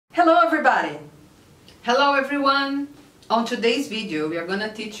Hello everybody! Hello everyone! On today's video we are going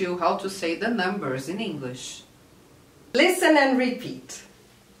to teach you how to say the numbers in English. Listen and repeat.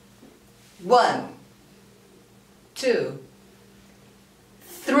 1, 2,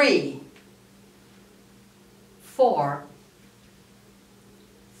 3, 4,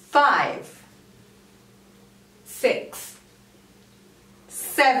 5, 6,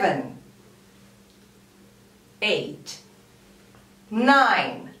 7, 8,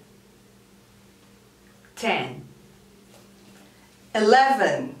 9, 10,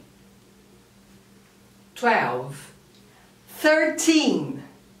 11, 12, 13,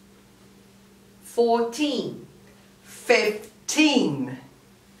 14, 15,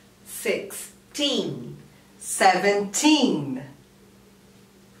 16, 17,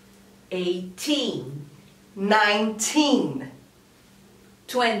 18, 19,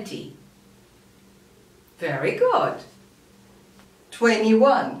 20. Very good.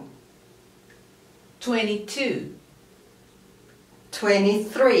 21, 22,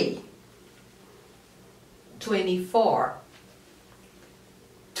 23, 24,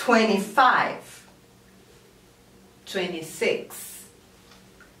 25, 26,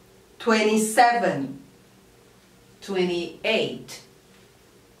 27, 28,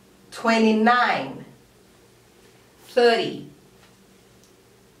 29, 30,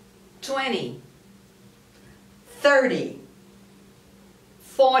 20, 30,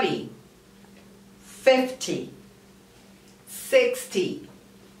 40, 50, 60,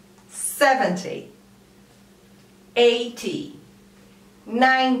 70, 80,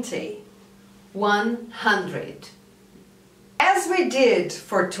 90. 100. As we did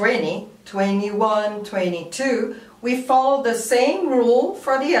for 20, 21, 22, we follow the same rule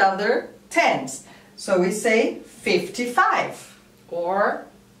for the other tens. So we say 55 Or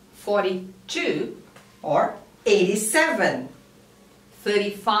 42, or 87,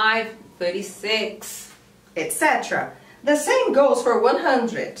 35, 36. etc. The same goes for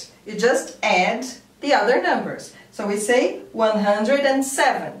 100. You just add the other numbers. So we say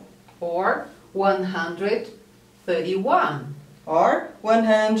 107 Or 131. or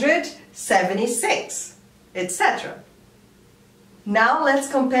 176, etc. Now let's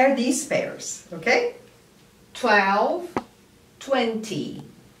compare these pairs, okay? 12, 20,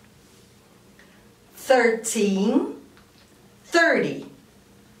 13, 30,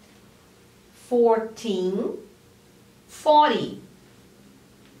 14, 40,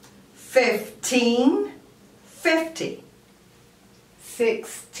 15, 50,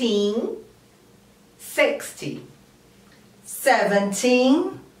 16, 60,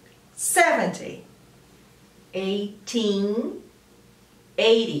 17, 70, 18,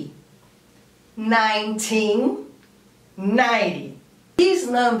 80. 19, 90. These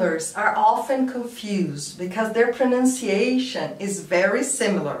numbers are often confused because their pronunciation is very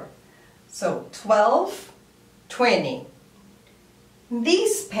similar. So 12, 20.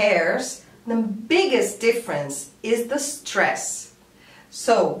 These pairs, the biggest difference is the stress.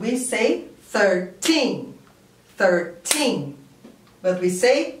 So we say 13, 13, but we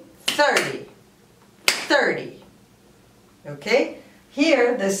say 30, 30. Okay?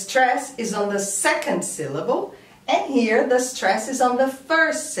 Here the stress is on the second syllable, and here the stress is on the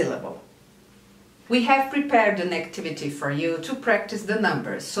first syllable. We have prepared an activity for you to practice the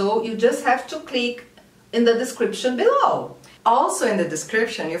numbers, so you just have to click in the description below. Also in the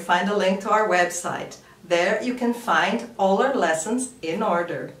description you find a link to our website. There you can find all our lessons in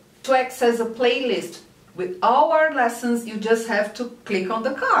order. To access a playlist with all our lessons, you just have to click on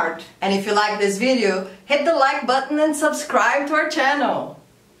the card. And if you like this video, hit the like button and subscribe to our channel.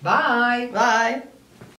 Bye! Bye!